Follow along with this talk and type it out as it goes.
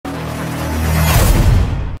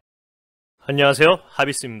안녕하세요,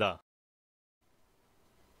 하비스입니다.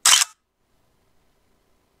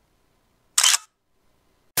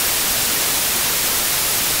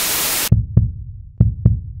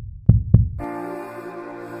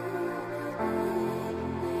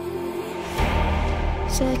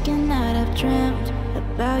 Second night I've dreamt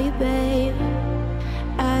about you, babe.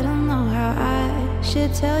 I don't know how I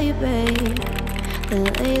should tell you, babe,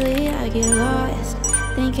 that lately I get lost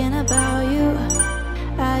thinking about you.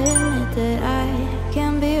 I admit that I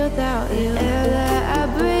can't be without you. Air that I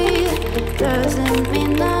breathe doesn't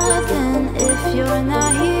mean nothing if you're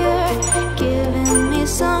not here, giving me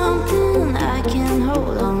something I can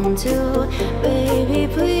hold on to.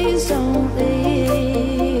 Baby, please don't leave.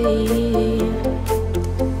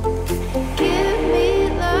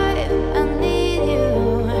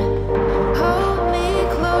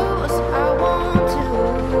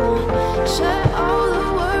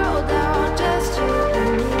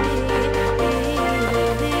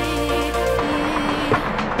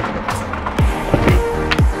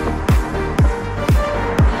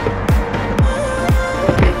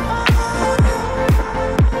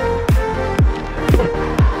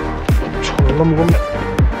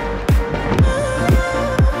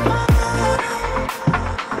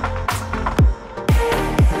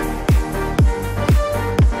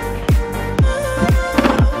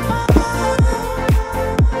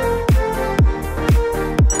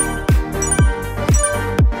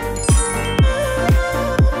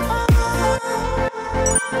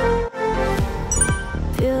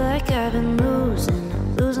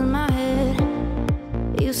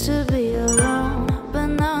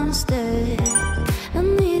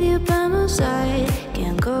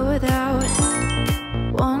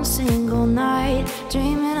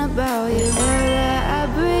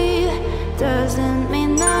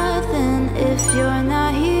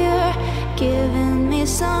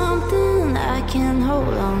 Something I can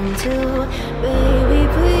hold on to. Baby,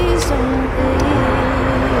 please don't leave.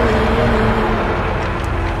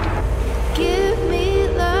 Give me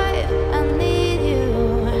life, I need you.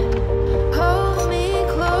 Hold me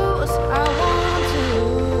close, I want to.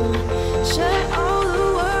 Shut all the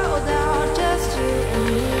world out, just you and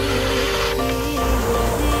me.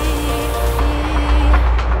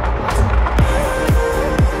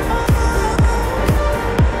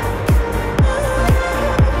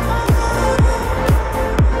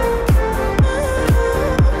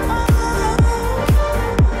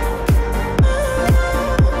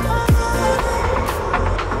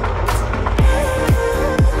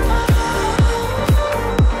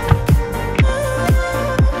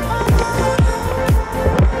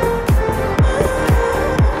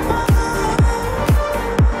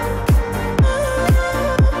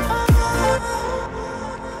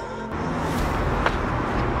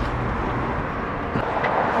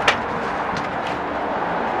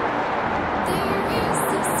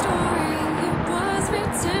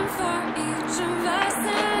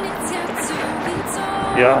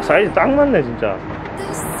 야, 사이즈 딱 맞네 진짜.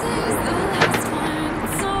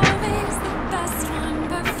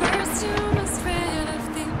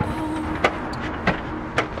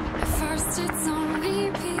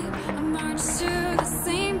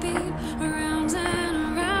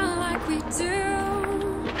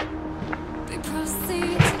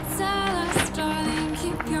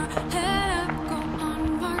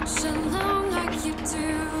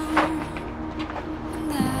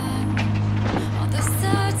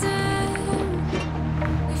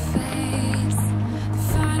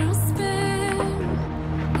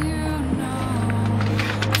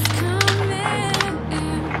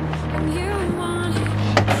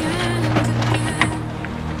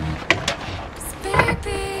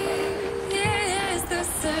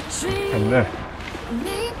 네.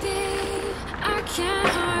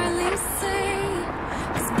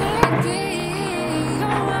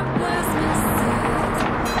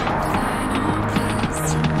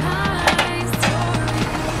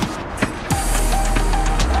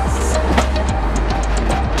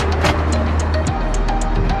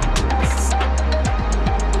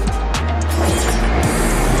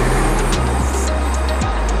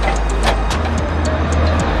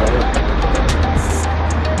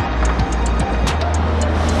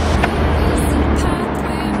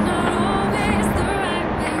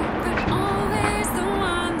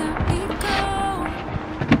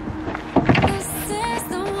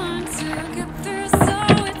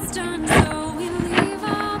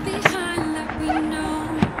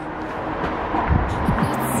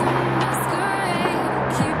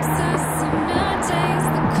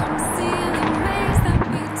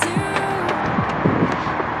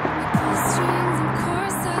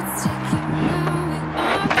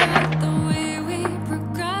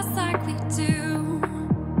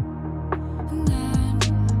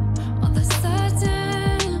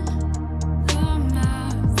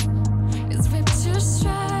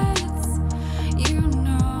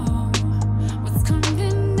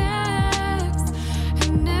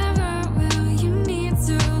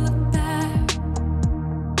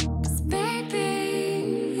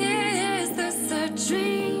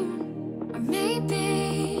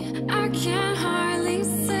 can hardly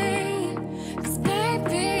see, 'cause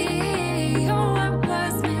baby, you're what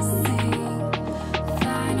was missing.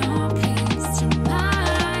 Final piece to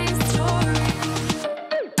my story.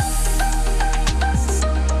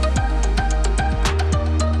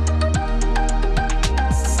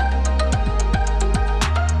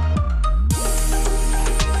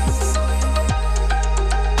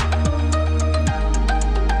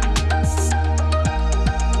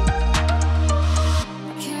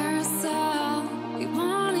 Carousel, we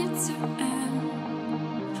want it to end.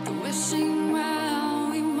 The wishing well,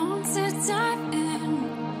 we want to dive in.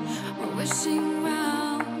 We're wishing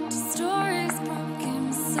well, the story's broken,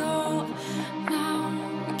 so now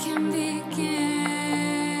we can begin.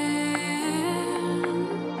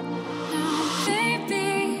 Now,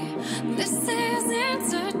 baby, this isn't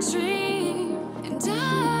a dream, and I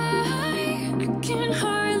can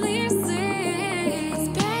hardly see. 'Cause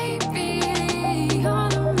baby, you're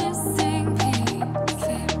the missing piece,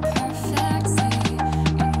 fit perfectly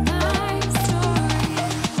in my story.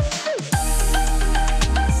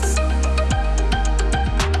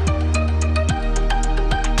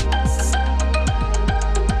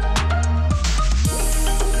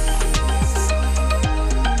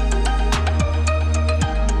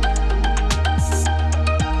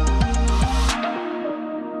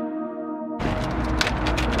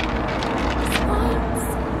 Once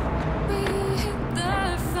we hit the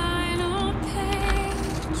final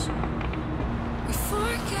page, we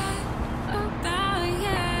forget about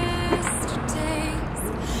yesterdays,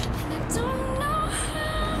 and I don't know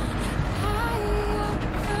how I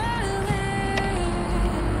ever lived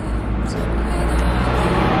without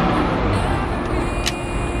you every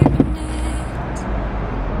minute.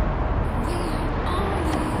 We are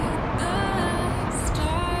only at the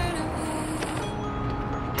start of it.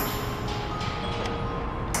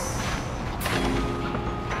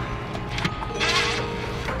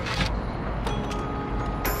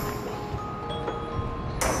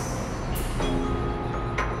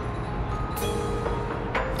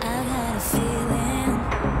 I got a feeling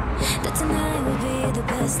that tonight will be the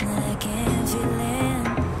best night I can feel in.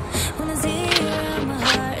 When I see you around, my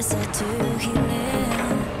heart is set to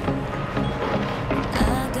healing.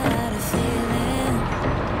 I got a feeling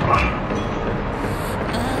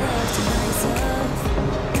my love tonight's up.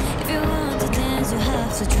 If you want to dance, you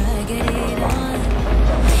have to try get it on.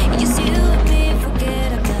 Just you and me,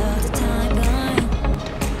 forget about the time gone.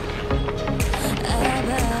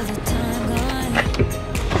 About the time gone.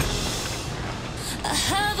 I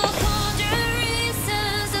have 100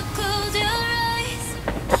 reasons to close your eyes,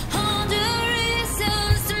 100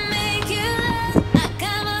 reasons to make you laugh. I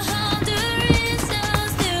got 100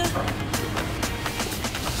 reasons to.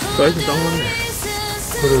 사이즈 딱 맞네.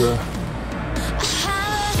 그러게.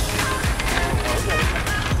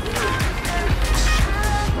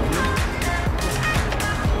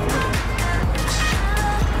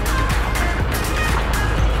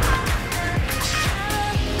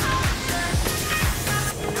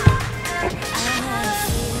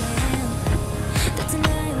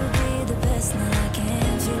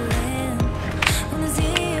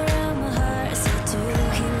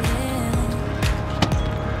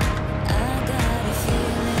 I got a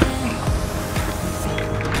feeling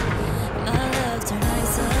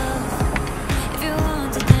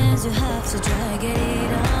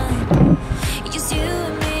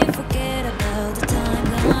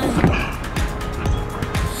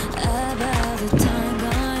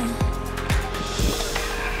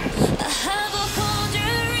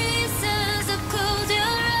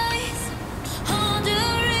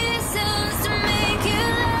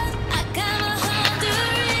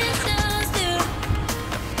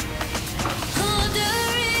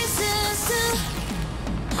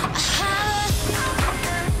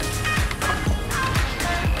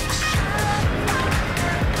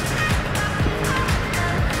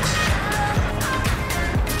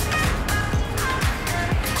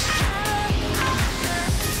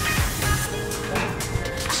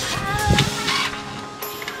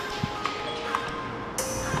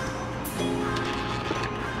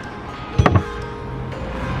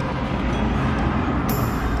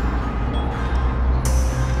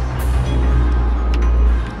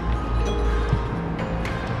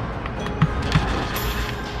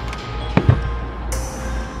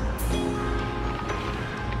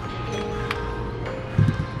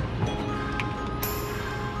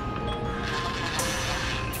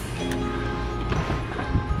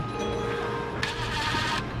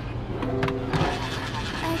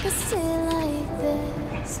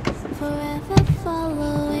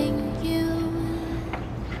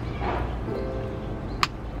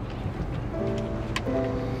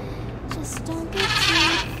Just don't get too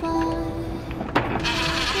far.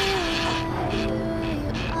 Where you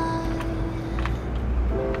are.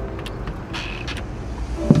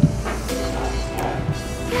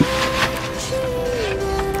 Dream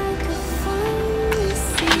that I could finally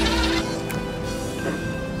see.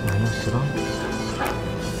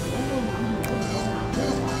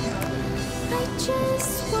 I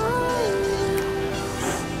just want us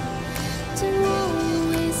to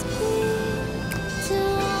always be.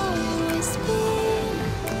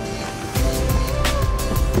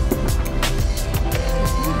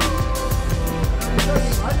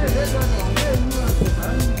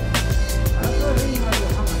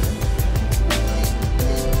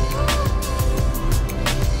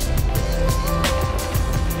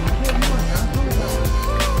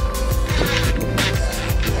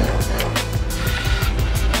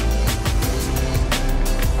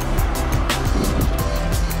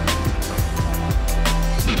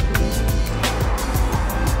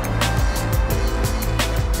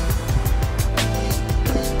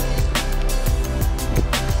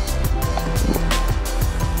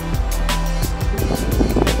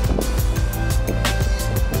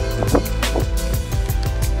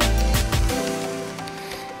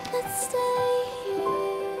 Let's stay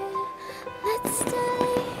here. Let's stay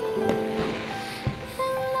here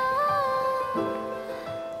and love.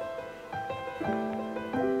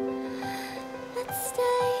 Let's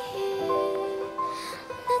stay here.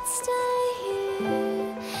 Let's stay here.